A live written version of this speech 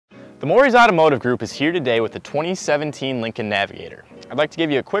The Morrie's Automotive Group is here today with the 2017 Lincoln Navigator. I'd like to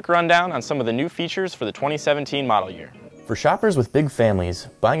give you a quick rundown on some of the new features for the 2017 model year. For shoppers with big families,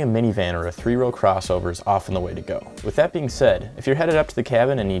 buying a minivan or a 3-row crossover is often the way to go. With that being said, if you're headed up to the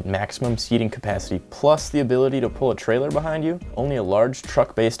cabin and need maximum seating capacity plus the ability to pull a trailer behind you, only a large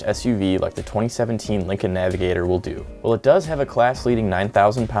truck-based SUV like the 2017 Lincoln Navigator will do. While it does have a class-leading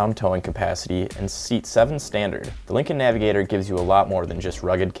 9,000-pound towing capacity and seat 7 standard, the Lincoln Navigator gives you a lot more than just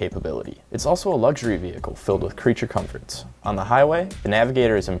rugged capability. It's also a luxury vehicle filled with creature comforts. On the highway, the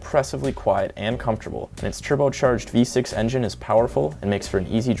Navigator is impressively quiet and comfortable, and its turbocharged V6 engine is powerful and makes for an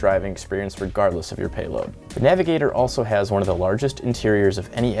easy driving experience regardless of your payload. The Navigator also has one of the largest interiors of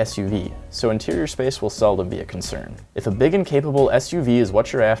any SUV, so interior space will seldom be a concern. If a big and capable SUV is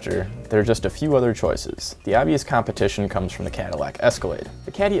what you're after, there are just a few other choices. The obvious competition comes from the Cadillac Escalade.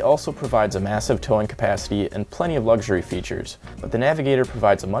 The Caddy also provides a massive towing capacity and plenty of luxury features, but the Navigator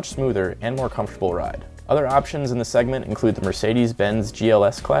provides a much smoother and more comfortable ride. Other options in the segment include the Mercedes-Benz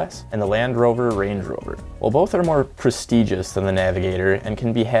GLS class and the Land Rover Range Rover. While both are more prestigious than the Navigator and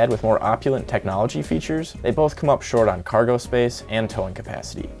can be had with more opulent technology features, they both come up short on cargo space and towing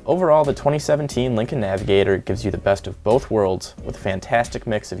capacity. Overall, the 2017 Lincoln Navigator gives you the best of both worlds with a fantastic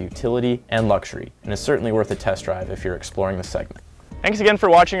mix of utility and luxury, and is certainly worth a test drive if you're exploring the segment. Thanks again for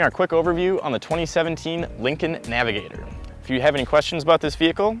watching our quick overview on the 2017 Lincoln Navigator. If you have any questions about this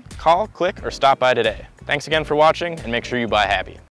vehicle, call, click, or stop by today. Thanks again for watching, and make sure you buy happy.